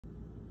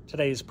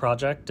Today's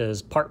project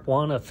is part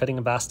one of fitting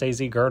a Vast AZ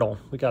girdle.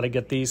 We got to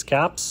get these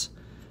caps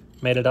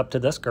made it up to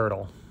this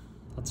girdle.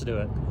 Let's do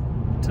it.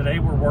 Today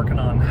we're working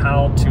on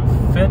how to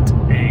fit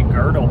a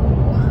girdle.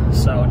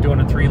 So doing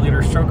a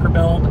 3-liter stroker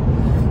build.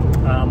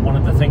 One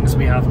of the things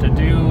we have to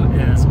do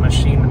is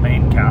machine the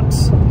main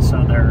caps.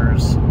 So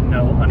there's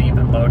no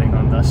uneven loading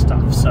on this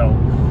stuff. So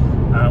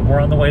we're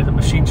on the way to the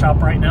machine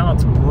shop right now.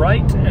 It's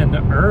bright and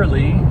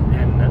early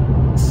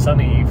in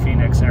sunny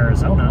Phoenix,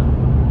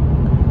 Arizona.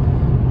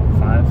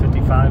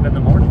 5:55 in the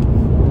morning.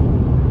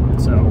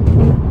 So,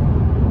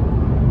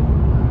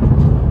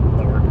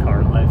 lowered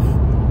car life.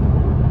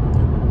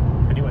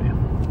 Anyway.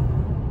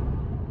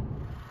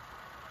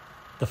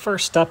 The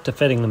first step to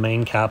fitting the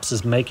main caps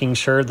is making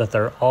sure that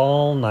they're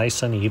all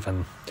nice and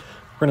even.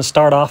 We're going to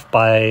start off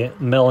by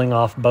milling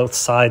off both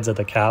sides of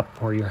the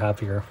cap where you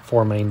have your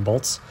 4 main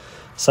bolts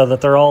so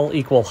that they're all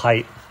equal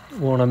height. We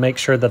want to make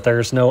sure that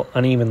there's no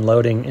uneven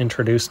loading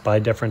introduced by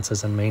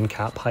differences in main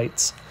cap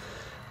heights.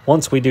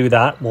 Once we do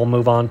that, we'll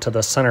move on to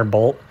the center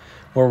bolt,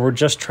 where we're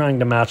just trying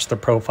to match the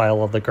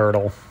profile of the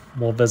girdle.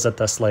 We'll visit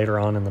this later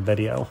on in the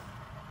video.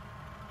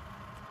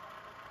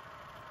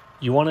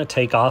 You want to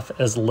take off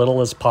as little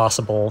as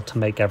possible to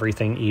make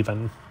everything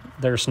even.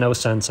 There's no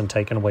sense in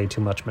taking away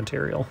too much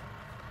material.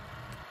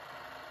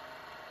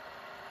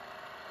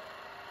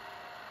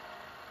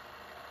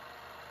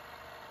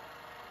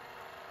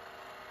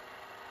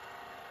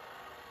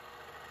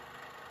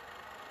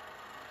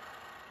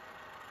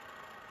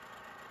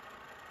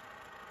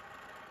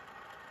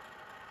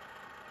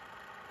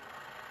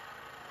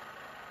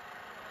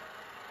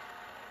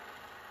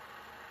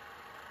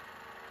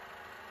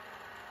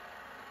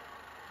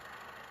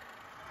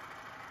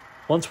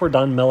 Once we're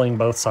done milling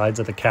both sides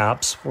of the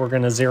caps, we're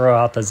going to zero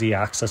out the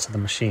Z-axis of the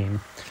machine.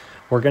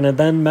 We're going to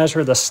then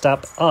measure the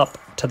step up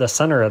to the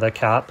center of the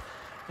cap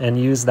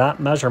and use that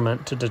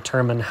measurement to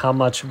determine how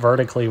much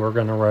vertically we're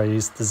going to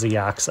raise the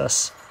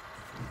Z-axis.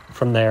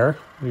 From there,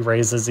 we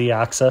raise the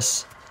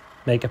Z-axis,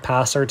 make a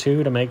pass or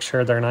two to make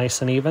sure they're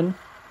nice and even,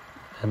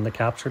 and the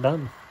caps are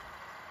done.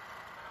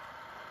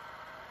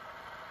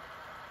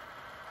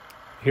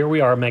 Here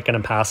we are making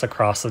a pass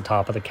across the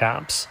top of the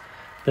caps.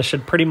 This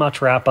should pretty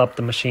much wrap up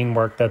the machine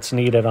work that's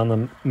needed on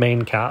the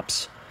main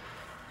caps.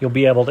 You'll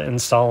be able to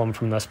install them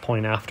from this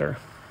point after.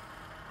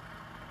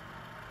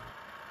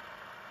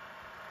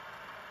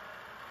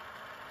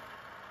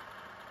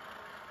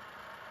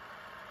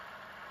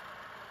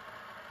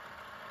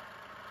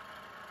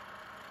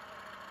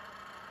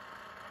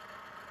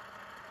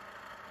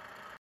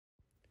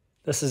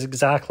 This is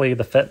exactly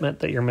the fitment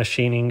that your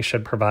machining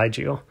should provide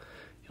you.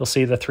 You'll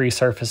see the 3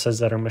 surfaces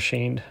that are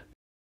machined.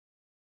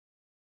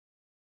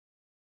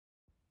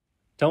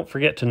 Don't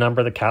forget to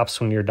number the caps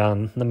when you're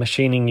done. The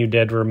machining you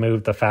did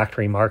removed the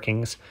factory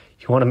markings.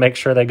 You want to make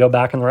sure they go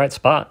back in the right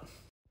spot.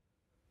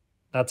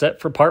 That's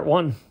it for part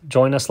 1.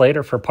 Join us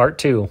later for part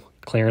 2,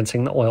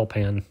 clearancing the oil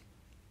pan.